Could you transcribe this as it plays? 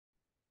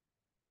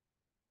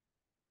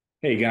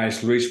Hey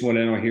guys, Luis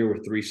Moreno here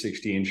with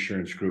 360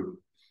 Insurance Group.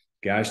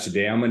 Guys,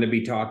 today I'm going to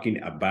be talking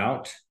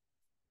about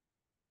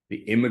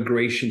the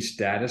immigration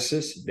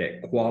statuses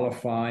that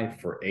qualify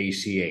for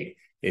ACA.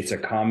 It's a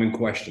common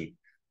question.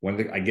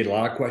 I get a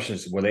lot of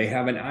questions. Well, they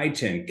have an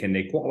I-10. Can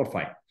they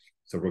qualify?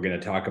 So we're going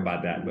to talk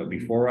about that. But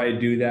before I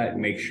do that,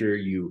 make sure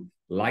you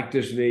like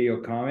this video,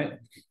 comment.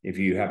 If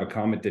you have a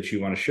comment that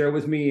you want to share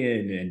with me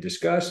and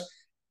discuss,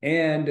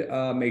 and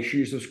make sure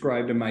you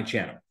subscribe to my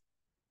channel.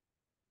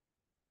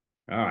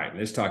 All right,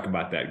 let's talk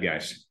about that,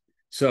 guys.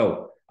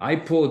 So I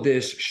pulled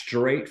this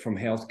straight from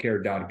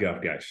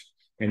healthcare.gov, guys.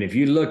 And if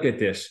you look at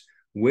this,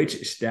 which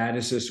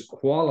statuses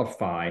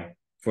qualify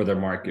for the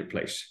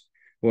marketplace?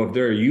 Well, if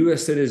they're a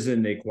U.S.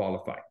 citizen, they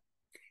qualify.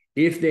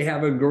 If they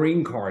have a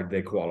green card,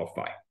 they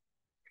qualify.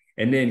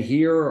 And then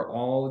here are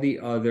all the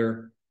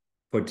other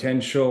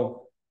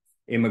potential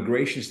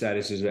immigration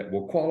statuses that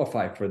will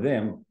qualify for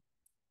them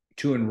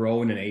to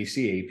enroll in an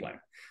ACA plan.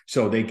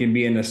 So they can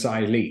be an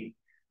asylee,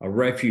 a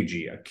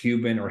refugee, a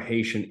Cuban or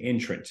Haitian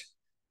entrant,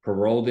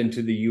 paroled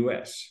into the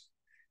U.S.,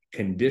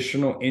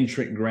 conditional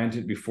entrant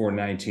granted before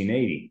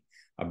 1980,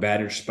 a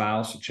battered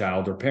spouse,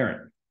 child, or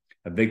parent,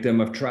 a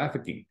victim of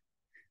trafficking,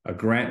 a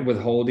grant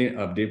withholding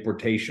of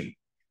deportation.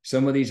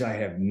 Some of these I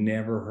have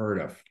never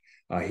heard of.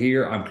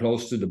 Here, I'm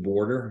close to the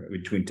border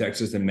between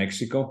Texas and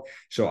Mexico,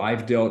 so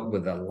I've dealt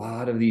with a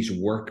lot of these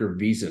worker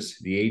visas,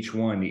 the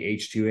H-1, the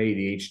H-2A,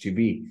 the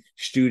H-2B,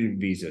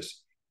 student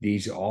visas.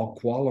 These all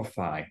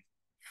qualify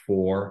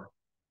for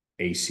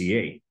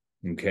ACA,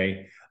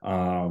 okay?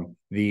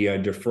 The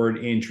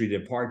deferred entry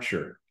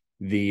departure,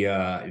 the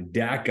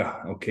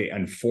DACA, okay?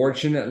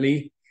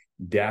 Unfortunately,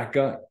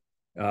 DACA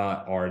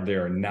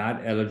they're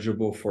not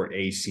eligible for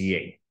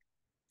ACA,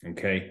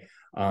 okay?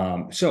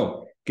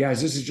 So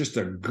guys, this is just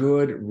a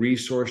good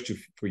resource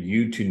for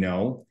you to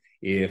know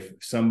if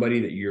somebody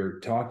that you're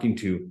talking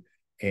to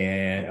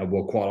and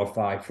will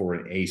qualify for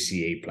an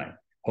ACA plan.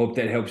 Hope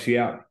that helps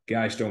you out.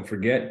 Guys, don't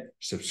forget,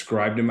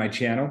 subscribe to my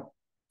channel.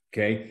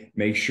 Okay,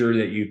 make sure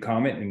that you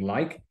comment and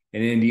like.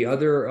 And then the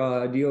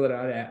other deal that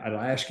I'd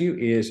ask you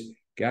is,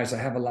 guys, I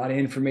have a lot of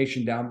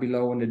information down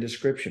below in the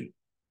description.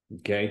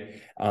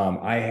 Okay,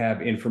 I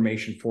have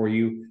information for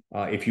you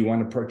if you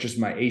want to purchase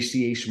my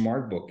ACA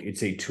Smartbook.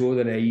 It's a tool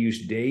that I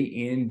use day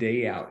in,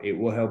 day out. It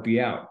will help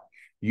you out.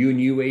 You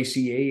new ACA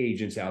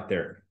agents out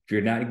there, if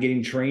you're not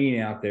getting training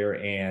out there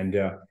and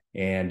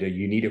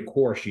you need a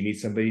course, you need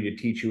somebody to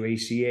teach you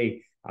ACA,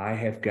 I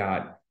have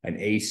got an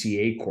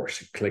ACA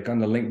course. Click on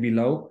the link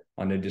below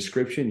on the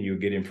description. You'll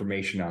get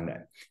information on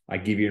that. I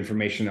give you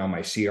information on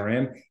my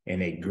CRM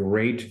and a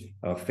great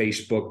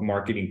Facebook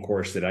marketing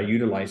course that I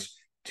utilize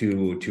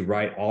to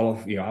write all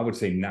of, I would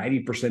say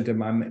 90% of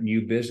my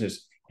new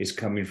business is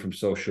coming from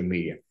social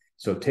media.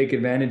 So take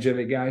advantage of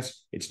it,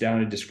 guys. It's down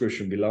in the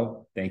description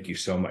below. Thank you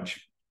so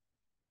much.